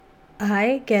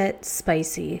I get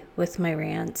spicy with my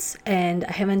rants, and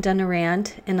I haven't done a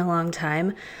rant in a long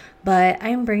time, but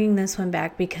I'm bringing this one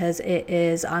back because it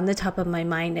is on the top of my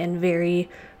mind and very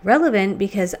relevant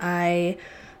because I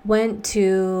went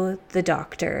to the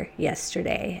doctor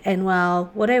yesterday. And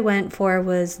while what I went for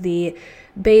was the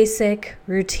basic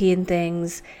routine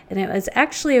things, and it was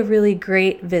actually a really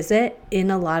great visit in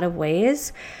a lot of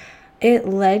ways, it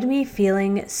led me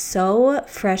feeling so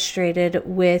frustrated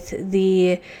with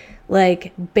the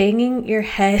banging your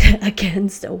head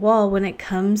against a wall when it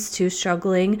comes to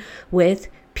struggling with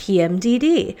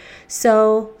PMDD.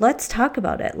 So let's talk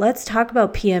about it. Let's talk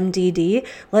about PMDD.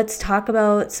 Let's talk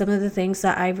about some of the things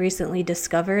that I've recently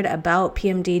discovered about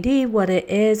PMDD, what it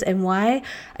is, and why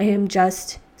I am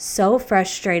just so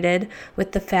frustrated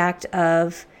with the fact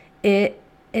of it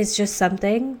is just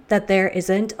something that there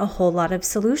isn't a whole lot of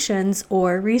solutions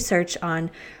or research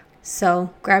on.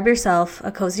 So grab yourself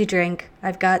a cozy drink.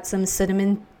 I've got some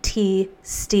cinnamon tea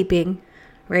steeping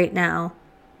right now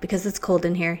because it's cold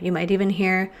in here. You might even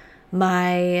hear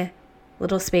my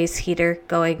little space heater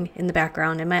going in the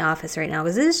background in my office right now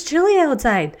because it is chilly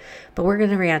outside. But we're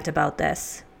going to rant about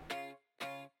this.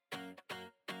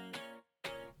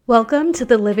 Welcome to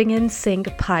the Living in Sync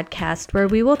podcast, where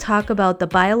we will talk about the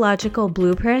biological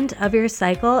blueprint of your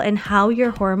cycle and how your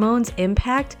hormones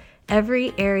impact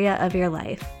every area of your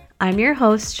life. I'm your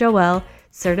host, Joelle,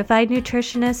 certified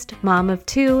nutritionist, mom of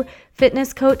two,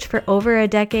 fitness coach for over a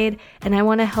decade, and I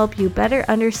want to help you better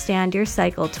understand your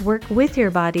cycle to work with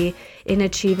your body in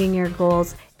achieving your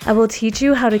goals. I will teach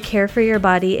you how to care for your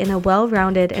body in a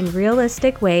well-rounded and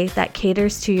realistic way that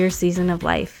caters to your season of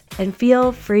life and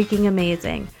feel freaking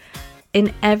amazing.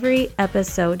 In every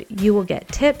episode, you will get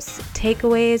tips,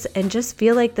 takeaways, and just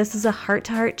feel like this is a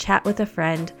heart-to-heart chat with a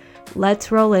friend.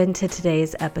 Let's roll into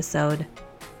today's episode.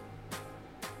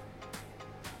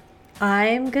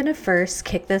 I'm going to first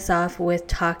kick this off with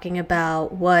talking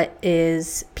about what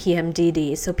is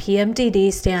PMDD. So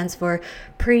PMDD stands for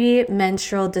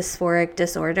premenstrual dysphoric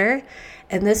disorder.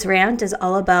 And this rant is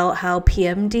all about how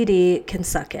PMDD can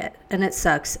suck it. And it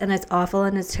sucks. And it's awful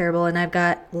and it's terrible. And I've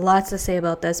got lots to say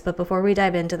about this. But before we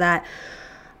dive into that,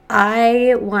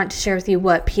 I want to share with you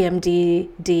what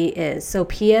PMDD is. So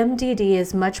PMDD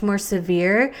is much more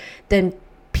severe than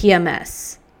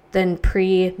PMS, than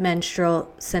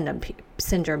premenstrual syndrome,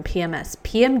 PMS.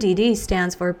 PMDD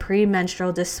stands for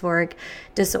premenstrual dysphoric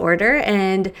disorder,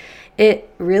 and it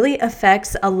really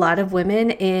affects a lot of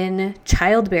women in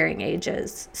childbearing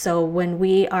ages. So when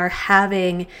we are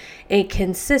having a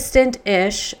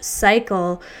consistent-ish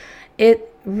cycle,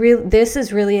 this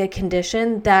is really a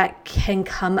condition that can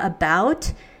come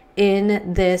about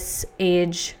in this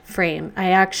age frame.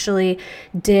 I actually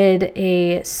did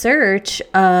a search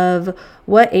of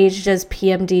what age does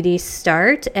PMDD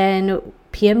start, and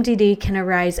PMDD can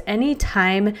arise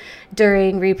anytime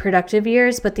during reproductive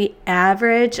years, but the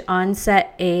average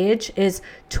onset age is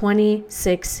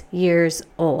 26 years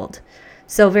old.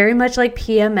 So very much like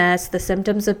PMS, the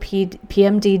symptoms of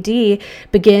PMDD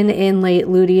begin in late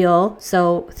luteal.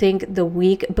 So think the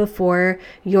week before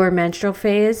your menstrual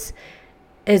phase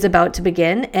is about to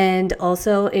begin. And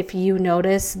also, if you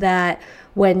notice that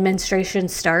when menstruation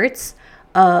starts,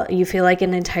 you feel like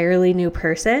an entirely new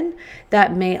person,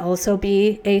 that may also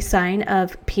be a sign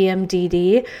of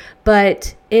PMDD.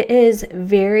 But it is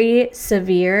very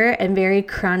severe and very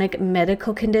chronic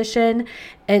medical condition.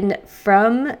 And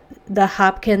from the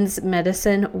Hopkins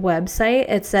Medicine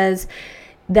website, it says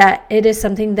that it is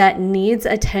something that needs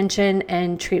attention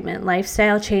and treatment.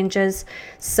 Lifestyle changes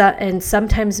and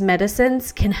sometimes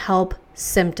medicines can help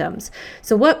symptoms.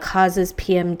 So what causes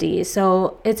PMD?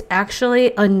 So it's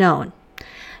actually unknown.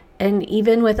 And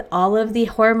even with all of the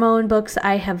hormone books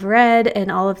I have read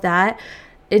and all of that,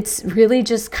 it's really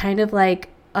just kind of like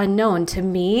unknown to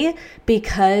me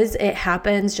because it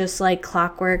happens just like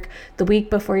clockwork the week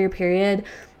before your period.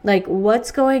 Like,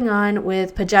 what's going on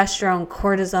with progesterone,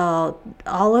 cortisol,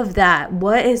 all of that?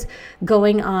 What is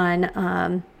going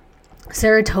on?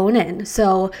 Serotonin.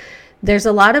 So there's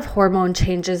a lot of hormone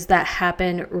changes that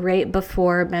happen right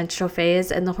before menstrual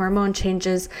phase, and the hormone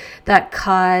changes that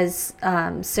cause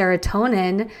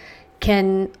serotonin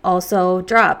can also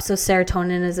drop. So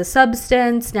serotonin is a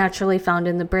substance naturally found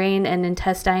in the brain and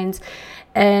intestines,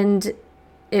 and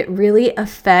it really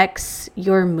affects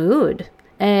your mood.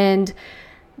 And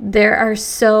there are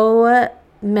so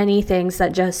many things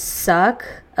that just suck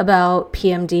about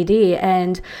PMDD,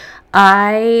 and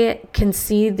I can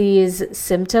see these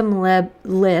symptom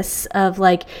lists of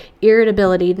like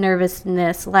irritability,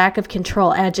 nervousness, lack of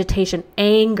control, agitation,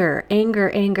 anger,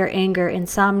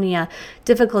 insomnia,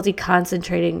 difficulty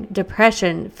concentrating,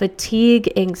 depression,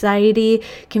 fatigue, anxiety,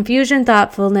 confusion,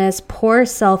 thoughtfulness, poor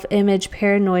self-image,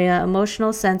 paranoia,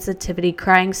 emotional sensitivity,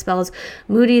 crying spells,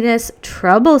 moodiness,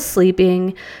 trouble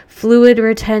sleeping, fluid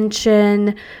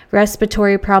retention,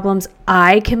 respiratory problems,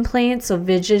 eye complaints, so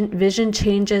vision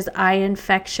changes, eye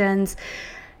infections,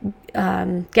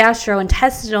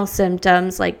 gastrointestinal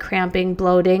symptoms like cramping,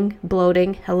 bloating,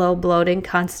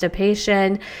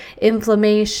 constipation,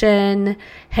 inflammation,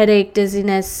 headache,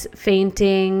 dizziness,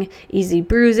 fainting, easy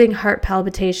bruising, heart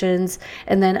palpitations,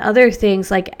 and then other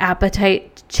things like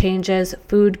appetite changes,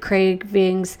 food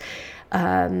cravings,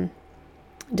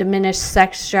 diminished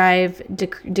sex drive,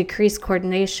 decreased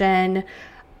coordination,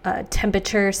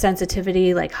 temperature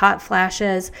sensitivity like hot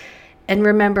flashes. And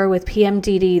remember, with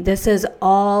PMDD, this is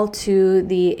all to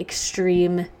the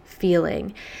extreme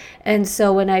feeling. And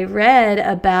so when I read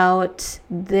about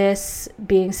this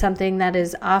being something that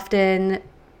is often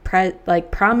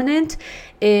prominent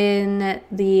in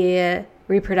the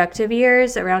reproductive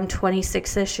years, around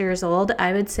 26-ish years old,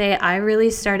 I would say I really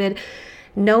started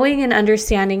knowing and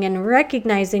understanding and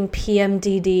recognizing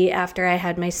PMDD after I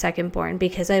had my second born,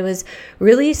 because I was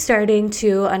really starting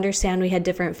to understand we had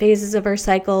different phases of our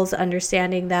cycles,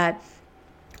 understanding that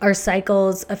our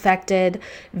cycles affected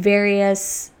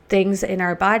various things in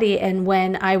our body. And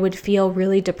when I would feel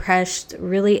really depressed,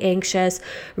 really anxious,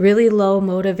 really low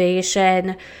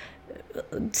motivation,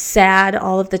 sad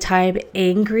all of the time,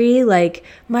 angry, like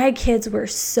my kids were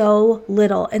so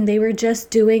little and they were just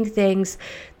doing things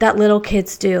that little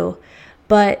kids do.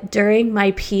 But during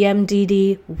my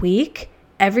PMDD week,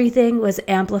 everything was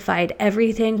amplified.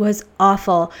 Everything was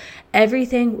awful.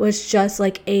 Everything was just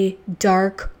like a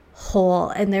dark hole.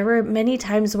 And there were many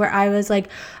times where I was like,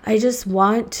 I just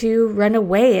want to run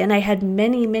away. And I had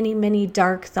many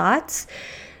dark thoughts.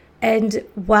 And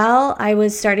while I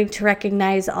was starting to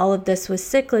recognize all of this was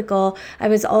cyclical, I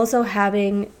was also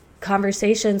having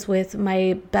conversations with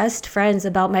my best friends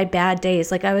about my bad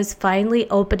days. Like I was finally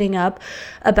opening up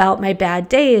about my bad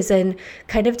days and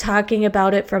kind of talking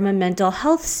about it from a mental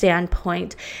health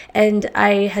standpoint. And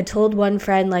I had told one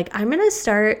friend, like, I'm going to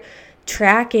start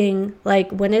tracking,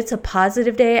 like when it's a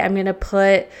positive day, I'm going to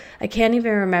put, I can't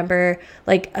even remember,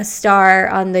 like a star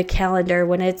on the calendar.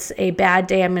 When it's a bad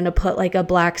day, I'm going to put like a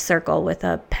black circle with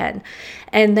a pen.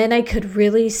 And then I could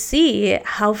really see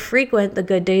how frequent the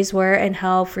good days were and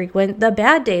how frequent the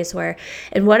bad days were.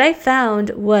 And what I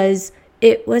found was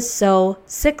it was so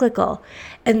cyclical.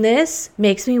 And this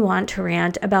makes me want to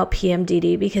rant about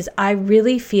PMDD, because I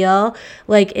really feel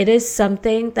like it is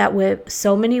something that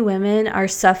so many women are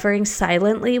suffering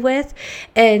silently with,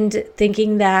 and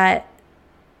thinking that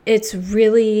it's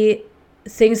really,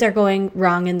 things are going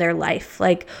wrong in their life.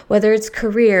 Like whether it's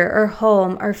career or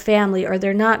home or family, or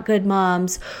they're not good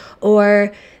moms,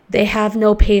 or they have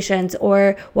no patience,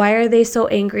 or why are they so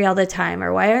angry all the time,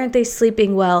 or why aren't they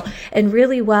sleeping well? And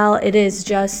really, while it is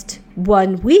just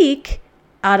 1 week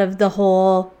out of the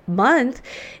whole month,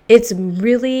 it's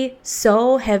really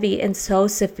so heavy and so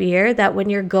severe that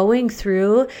when you're going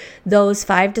through those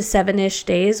 5 to 7-ish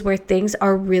days where things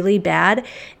are really bad,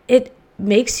 it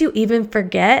makes you even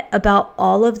forget about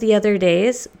all of the other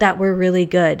days that were really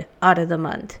good out of the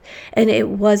month. And it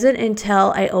wasn't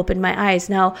until I opened my eyes.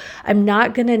 Now, I'm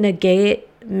not going to negate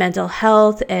mental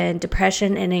health and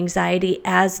depression and anxiety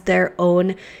as their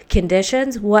own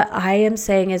conditions. What I am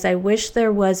saying is I wish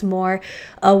there was more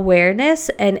awareness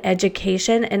and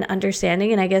education and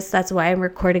understanding. And I guess that's why I'm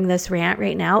recording this rant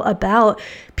right now about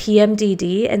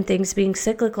PMDD and things being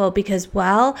cyclical, because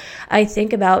while I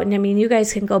think about, and I mean, you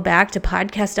guys can go back to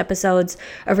podcast episodes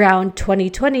around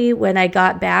 2020 when I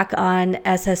got back on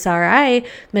SSRI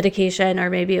medication,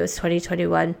 or maybe it was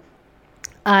 2021.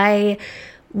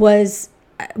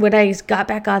 When I got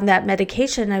back on that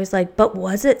medication, I was like, but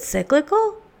was it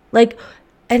cyclical? Like,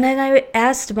 and then I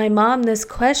asked my mom this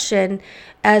question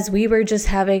as we were just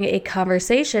having a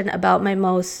conversation about my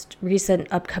most recent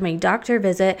upcoming doctor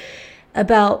visit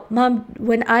about, Mom,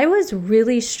 when I was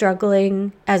really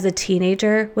struggling as a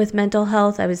teenager with mental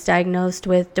health, I was diagnosed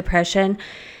with depression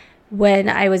when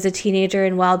I was a teenager,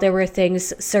 and while there were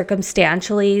things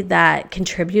circumstantially that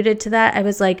contributed to that, I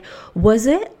was like, was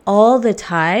it all the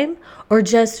time or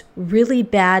just really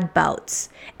bad bouts?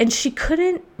 And she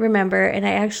couldn't remember, and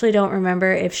I actually don't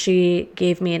remember if she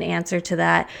gave me an answer to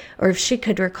that or if she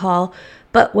could recall.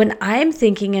 But when I'm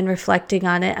thinking and reflecting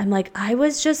on it, I'm like, I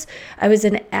was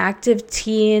an active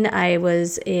teen. I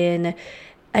was in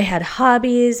I had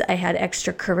hobbies, I had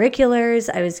extracurriculars,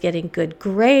 I was getting good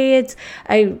grades,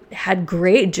 I had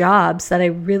great jobs that I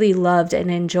really loved and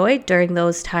enjoyed during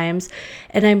those times.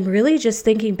 And I'm really just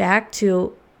thinking back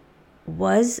to,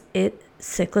 was it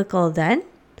cyclical then?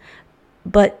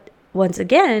 But once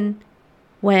again,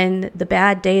 when the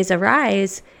bad days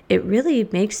arise, it really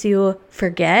makes you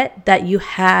forget that you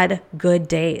had good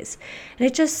days. And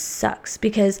it just sucks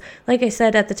because, like I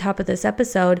said at the top of this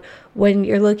episode, when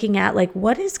you're looking at like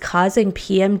what is causing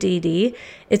PMDD,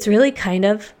 it's really kind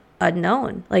of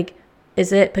unknown. Like,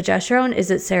 is it progesterone?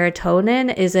 Is it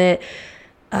serotonin? Is it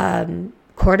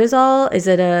cortisol? Is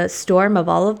it a storm of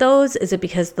all of those? Is it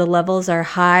because the levels are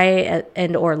high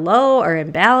and or low or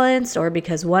imbalanced, or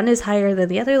because one is higher than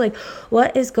the other? Like,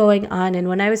 what is going on? And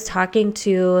when I was talking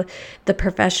to the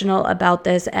professional about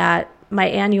this at my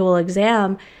annual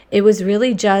exam, it was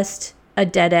really just a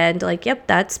dead end. Like, yep,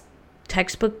 that's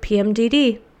textbook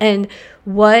PMDD. And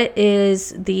what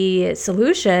is the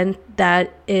solution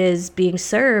that is being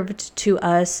served to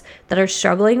us that are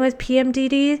struggling with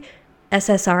PMDD?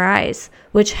 SSRIs,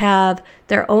 which have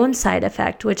their own side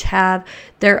effect, which have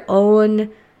their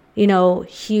own,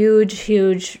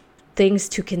 huge things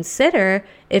to consider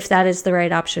if that is the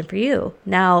right option for you.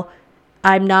 Now,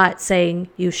 I'm not saying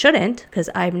you shouldn't, because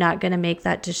I'm not going to make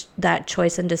that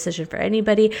choice and decision for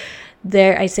anybody.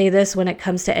 I say this when it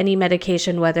comes to any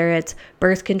medication, whether it's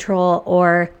birth control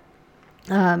or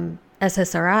SSRIs,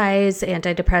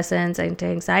 antidepressants,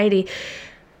 anti-anxiety,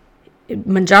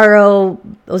 Manjaro,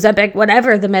 Ozempic,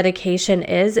 whatever the medication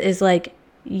is like,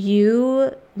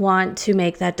 you want to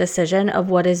make that decision of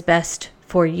what is best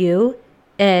for you,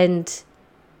 and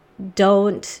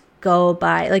don't go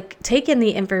by, like, take in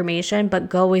the information, but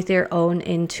go with your own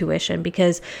intuition,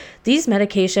 because these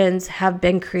medications have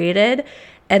been created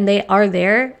and they are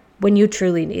there when you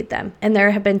truly need them. And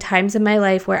there have been times in my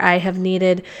life where I have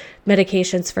needed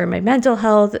medications for my mental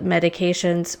health,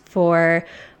 medications for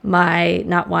my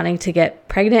not wanting to get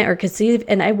pregnant or conceive,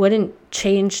 and I wouldn't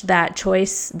change that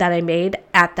choice that I made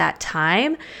at that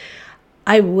time.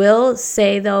 I will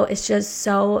say, though, it's just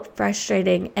so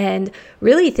frustrating, and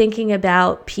really thinking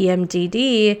about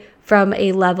PMDD from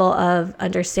a level of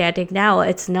understanding now,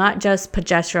 it's not just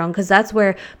progesterone, because that's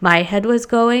where my head was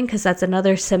going, because that's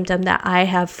another symptom that I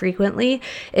have frequently,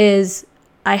 is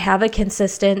I have a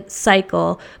consistent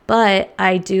cycle, but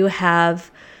I do have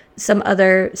some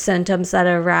other symptoms that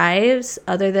arise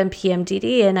other than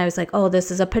PMDD. And I was like, oh, this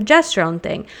is a progesterone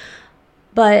thing.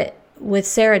 But with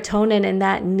serotonin and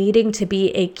that needing to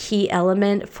be a key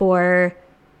element for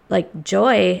like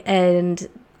joy and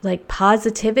like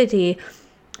positivity,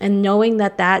 and knowing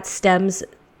that stems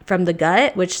from the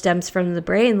gut, which stems from the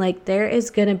brain, like there is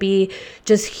going to be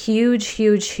just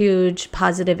huge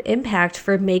positive impact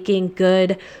for making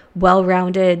good,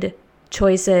 well-rounded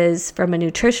choices from a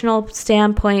nutritional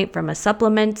standpoint, from a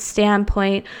supplement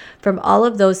standpoint, from all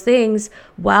of those things.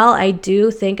 While I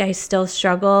do think I still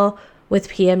struggle with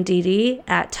PMDD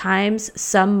at times,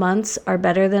 some months are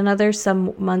better than others,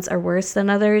 some months are worse than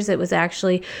others. It was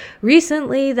actually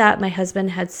recently that my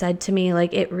husband had said to me,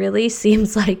 like, it really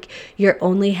seems like you're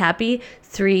only happy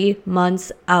 3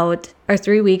 months out, or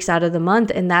 3 weeks out of the month.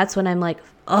 And that's when I'm like,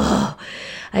 oh,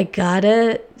 I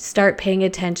gotta start paying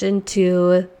attention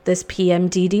to this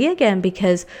PMDD again,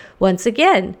 because once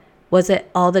again, was it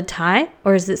all the time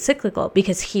or is it cyclical?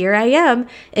 Because here I am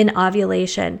in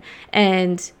ovulation,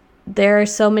 and there are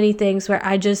so many things where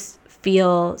I just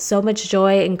feel so much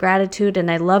joy and gratitude, and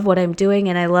I love what I'm doing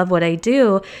and I love what I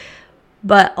do.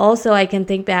 But also I can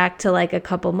think back to like a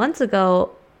couple months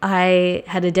ago, I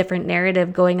had a different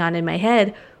narrative going on in my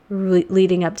head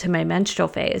leading up to my menstrual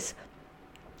phase.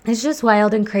 It's just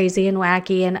wild and crazy and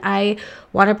wacky, and I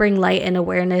want to bring light and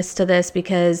awareness to this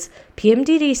because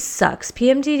PMDD sucks.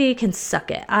 PMDD can suck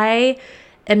it. I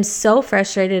am so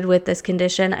frustrated with this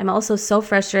condition. I'm also so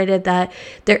frustrated that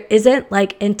there isn't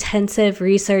like intensive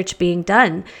research being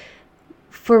done.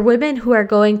 For women who are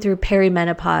going through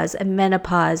perimenopause and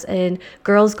menopause and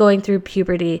girls going through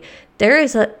puberty, there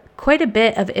is quite a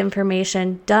bit of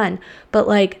information done. But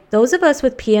like those of us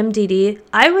with PMDD,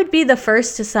 I would be the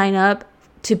first to sign up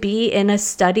to be in a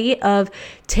study of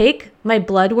take my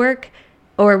blood work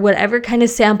or whatever kind of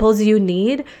samples you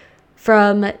need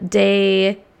from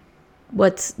day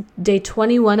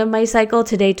 21 of my cycle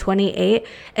to day 28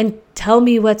 and tell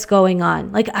me what's going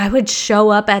on. Like I would show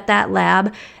up at that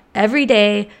lab every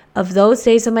day of those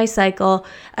days of my cycle.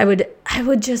 I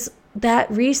would just, that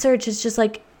research is just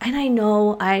like, and I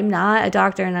know I'm not a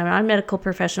doctor and I'm not a medical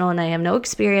professional and I have no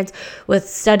experience with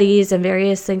studies and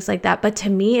various things like that. But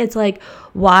to me, it's like,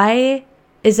 why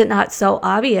is it not so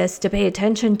obvious to pay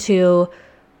attention to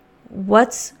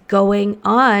what's going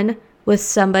on with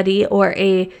somebody or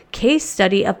a case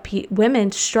study of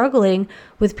women struggling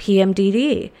with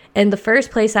PMDD. And the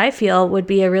first place I feel would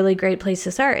be a really great place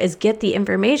to start is get the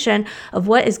information of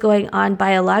what is going on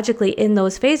biologically in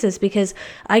those phases, because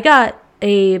I got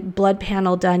a blood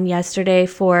panel done yesterday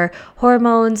for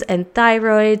hormones and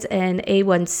thyroids and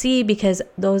A1C, because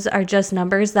those are just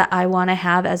numbers that I want to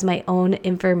have as my own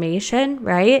information,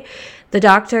 right? The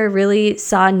doctor really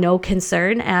saw no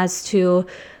concern as to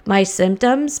my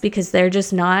symptoms because they're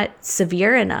just not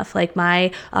severe enough. Like my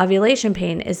ovulation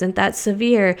pain isn't that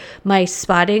severe. My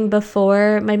spotting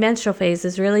before my menstrual phase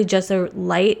is really just a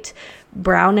light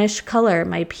brownish color.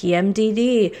 My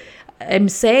PMDD, I'm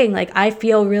saying like I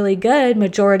feel really good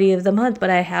majority of the month, but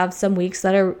I have some weeks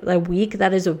that are a week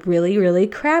that is really, really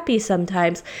crappy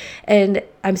sometimes. And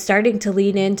I'm starting to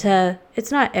lean into,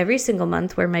 it's not every single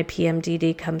month where my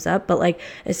PMDD comes up, but like,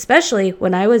 especially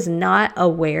when I was not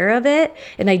aware of it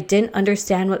and I didn't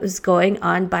understand what was going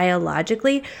on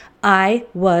biologically, I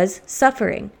was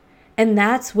suffering. And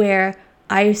that's where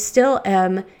I still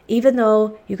am, even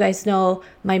though you guys know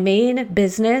my main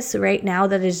business right now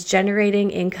that is generating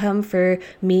income for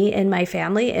me and my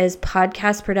family is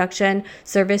podcast production,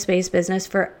 service-based business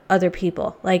for other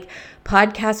people. Like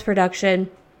podcast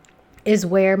production is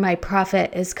where my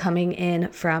profit is coming in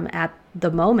from at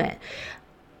the moment.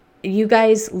 You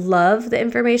guys love the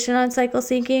information on cycle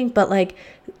syncing, but like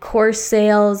course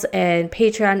sales and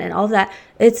Patreon and all of that,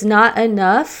 it's not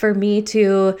enough for me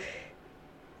to...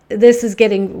 This is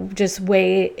getting just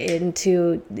way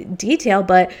into detail,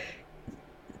 but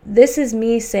this is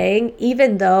me saying,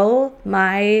 even though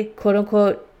my quote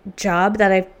unquote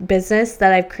business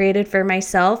that I've created for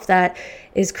myself that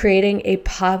is creating a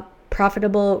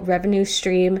profitable revenue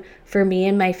stream for me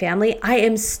and my family, I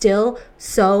am still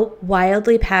so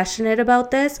wildly passionate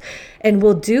about this and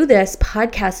will do this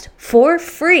podcast for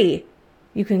free.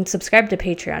 You can subscribe to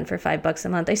Patreon for $5 a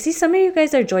month. I see some of you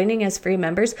guys are joining as free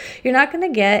members. You're not going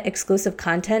to get exclusive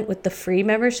content with the free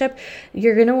membership.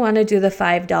 You're going to want to do the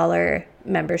 $5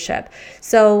 membership.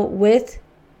 So with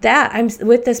that,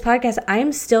 with this podcast,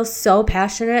 I'm still so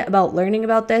passionate about learning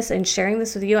about this and sharing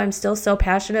this with you. I'm still so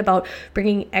passionate about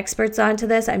bringing experts onto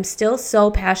this. I'm still so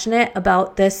passionate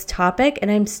about this topic, and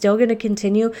I'm still going to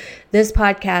continue this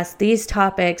podcast, these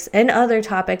topics, and other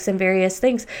topics and various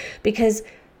things, because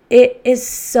it is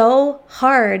so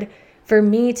hard for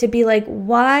me to be like,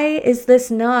 why is this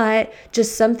not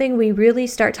just something we really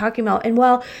start talking about? And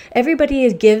while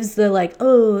everybody gives the like,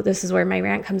 oh, this is where my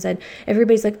rant comes in.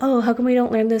 Everybody's like, oh, how come we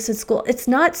don't learn this in school? It's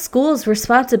not school's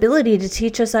responsibility to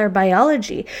teach us our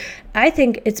biology. I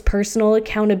think it's personal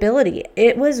accountability.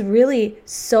 It was really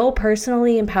so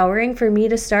personally empowering for me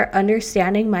to start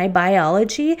understanding my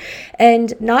biology.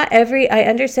 And I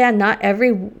understand not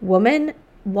every woman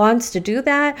wants to do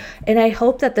that, and I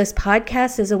hope that this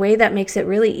podcast is a way that makes it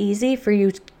really easy for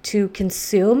you to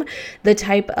consume the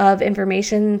type of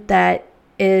information that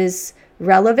is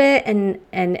relevant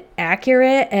and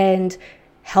accurate and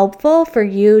helpful for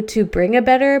you to bring a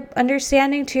better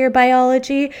understanding to your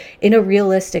biology in a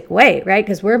realistic way, right?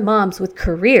 Because we're moms with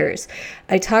careers.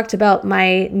 I talked about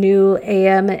my new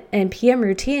AM and PM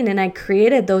routine, and I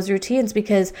created those routines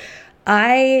because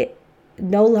I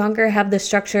no longer have the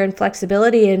structure and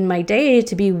flexibility in my day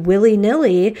to be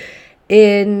willy-nilly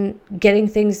in getting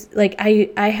things, like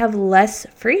I have less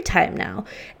free time now.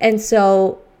 And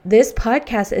so this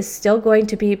podcast is still going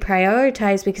to be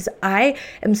prioritized because I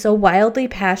am so wildly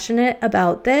passionate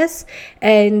about this.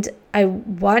 And I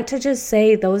want to just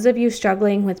say, those of you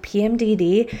struggling with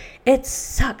PMDD, it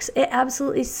sucks. It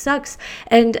absolutely sucks.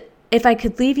 And if I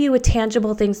could leave you with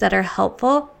tangible things that are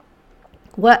helpful,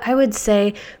 what I would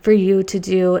say for you to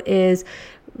do is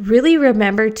really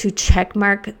remember to check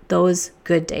mark those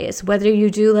good days. Whether you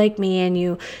do like me and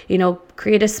you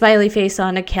create a smiley face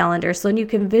on a calendar so then you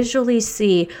can visually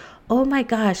see, oh my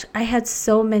gosh, I had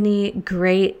so many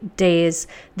great days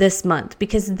this month,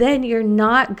 because then you're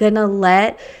not going to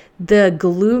let the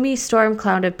gloomy storm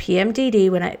cloud of PMDD,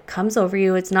 when it comes over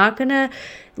you, it's not going to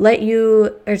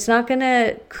it's not going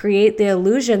to create the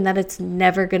illusion that it's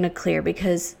never going to clear,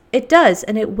 because it does,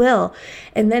 and it will.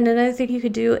 And then another thing you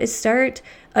could do is start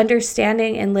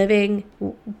understanding and living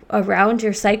around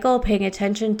your cycle, paying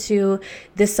attention to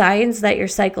the signs that your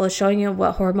cycle is showing you,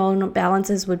 what hormone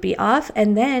balances would be off.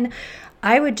 And then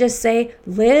I would just say,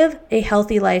 live a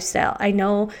healthy lifestyle. I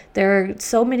know there are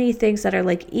so many things that are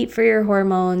like, eat for your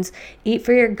hormones, eat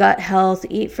for your gut health,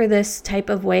 eat for this type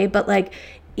of way, but like,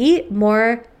 eat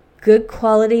more good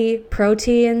quality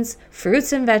proteins,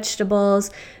 fruits and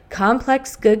vegetables,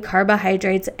 complex good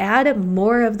carbohydrates. Add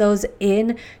more of those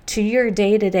in to your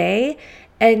day-to-day,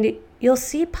 and you'll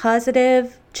see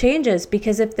positive changes,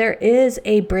 because if there is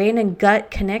a brain and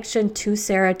gut connection to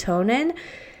serotonin,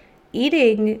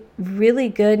 eating really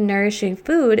good, nourishing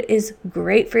food is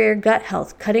great for your gut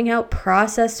health. Cutting out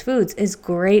processed foods is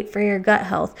great for your gut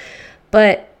health.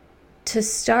 But to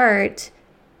start,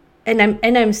 and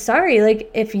I'm sorry, like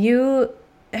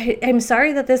I'm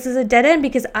sorry that this is a dead end,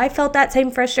 because I felt that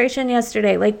same frustration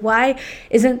yesterday. Like, why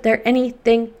isn't there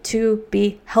anything to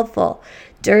be helpful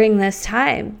during this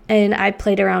time? And I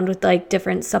played around with like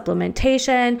different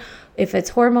supplementation. If it's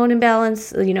hormone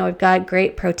imbalance, I've got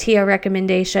great Protea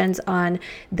recommendations on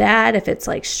that. If it's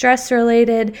like stress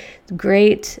related,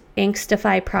 great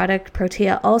Angstify product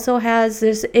Protea also has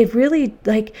this. It really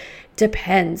like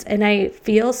depends. And I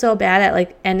feel so bad at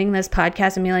like ending this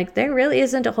podcast and being like, there really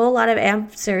isn't a whole lot of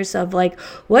answers of like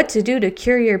what to do to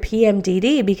cure your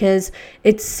PMDD, because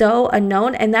it's so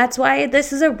unknown. And that's why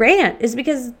this is a rant, is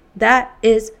because that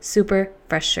is super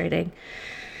frustrating.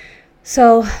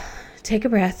 So take a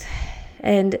breath,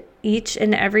 and each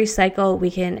and every cycle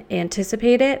we can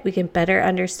anticipate it, we can better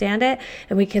understand it,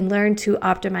 and we can learn to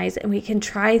optimize, and we can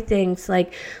try things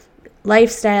like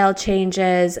lifestyle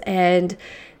changes and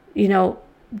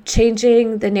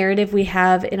changing the narrative we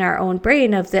have in our own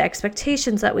brain of the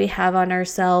expectations that we have on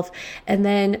ourselves, and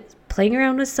then playing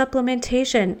around with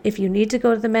supplementation. If you need to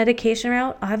go to the medication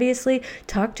route, obviously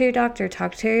talk to your doctor,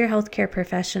 talk to your healthcare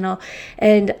professional.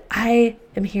 And I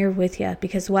am here with you,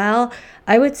 because while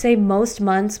I would say most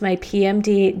months my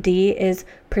PMDD is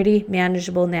pretty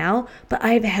manageable now, but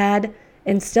I've had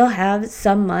and still have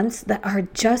some months that are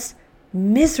just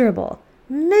miserable.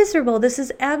 This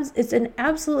is it's an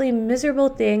absolutely miserable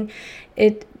thing.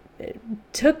 It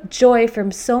took joy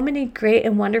from so many great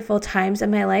and wonderful times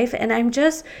in my life, and I'm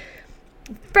just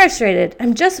frustrated.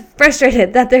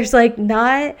 That there's like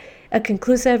not a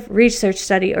conclusive research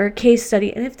study or a case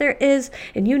study. And if there is,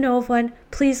 and you know of one,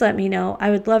 please let me know.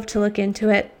 I would love to look into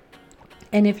it.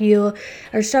 And if you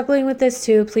are struggling with this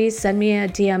too, please send me a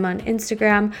DM on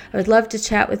Instagram. I would love to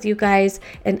chat with you guys,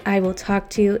 and I will talk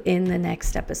to you in the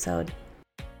next episode.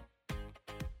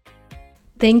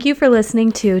 Thank you for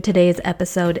listening to today's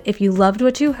episode. If you loved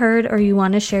what you heard, or you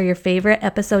want to share your favorite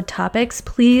episode topics,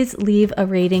 please leave a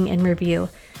rating and review.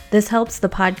 This helps the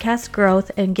podcast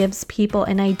growth and gives people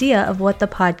an idea of what the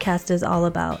podcast is all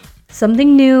about.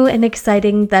 Something new and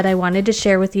exciting that I wanted to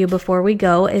share with you before we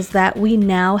go is that we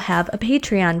now have a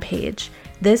Patreon page.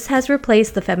 This has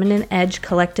replaced the Feminine Edge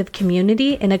collective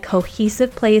community in a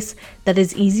cohesive place that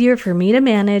is easier for me to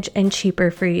manage and cheaper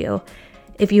for you.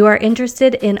 If you are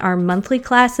interested in our monthly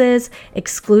classes,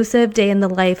 exclusive day in the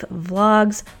life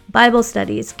vlogs, Bible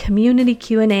studies, community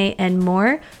Q&A, and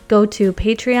more, go to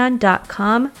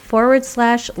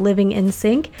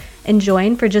patreon.com/livingInSync and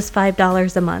join for just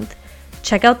 $5 a month.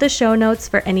 Check out the show notes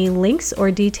for any links or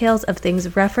details of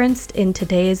things referenced in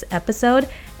today's episode,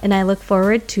 and I look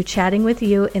forward to chatting with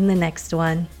you in the next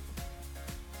one.